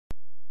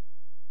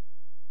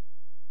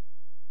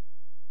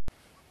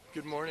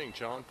Good morning,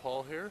 Jon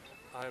Paul here.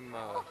 I'm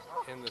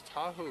in the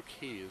Tahoe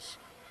Keys.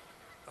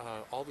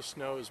 All the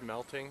snow is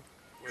melting.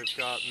 We've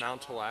got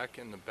Mount Tallac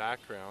in the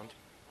background.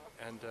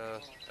 And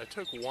I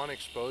took one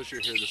exposure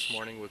here this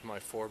morning with my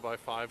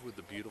 4x5 with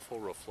the beautiful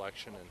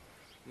reflection and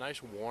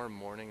nice warm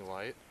morning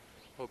light.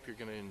 Hope you're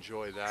going to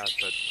enjoy that.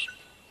 But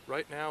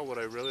right now what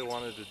I really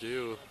wanted to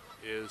do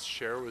is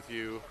share with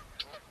you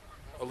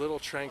a little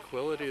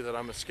tranquility that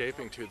I'm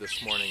escaping to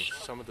this morning.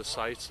 Some of the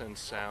sights and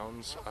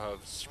sounds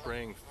of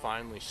spring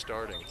finally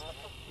starting.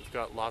 We've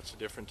got lots of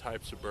different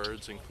types of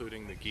birds,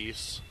 including the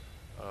geese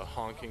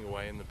honking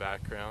away in the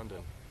background,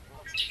 and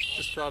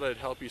just thought I'd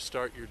help you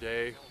start your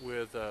day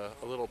with a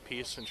little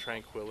peace and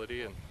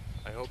tranquility, and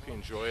I hope you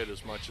enjoy it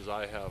as much as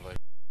I have.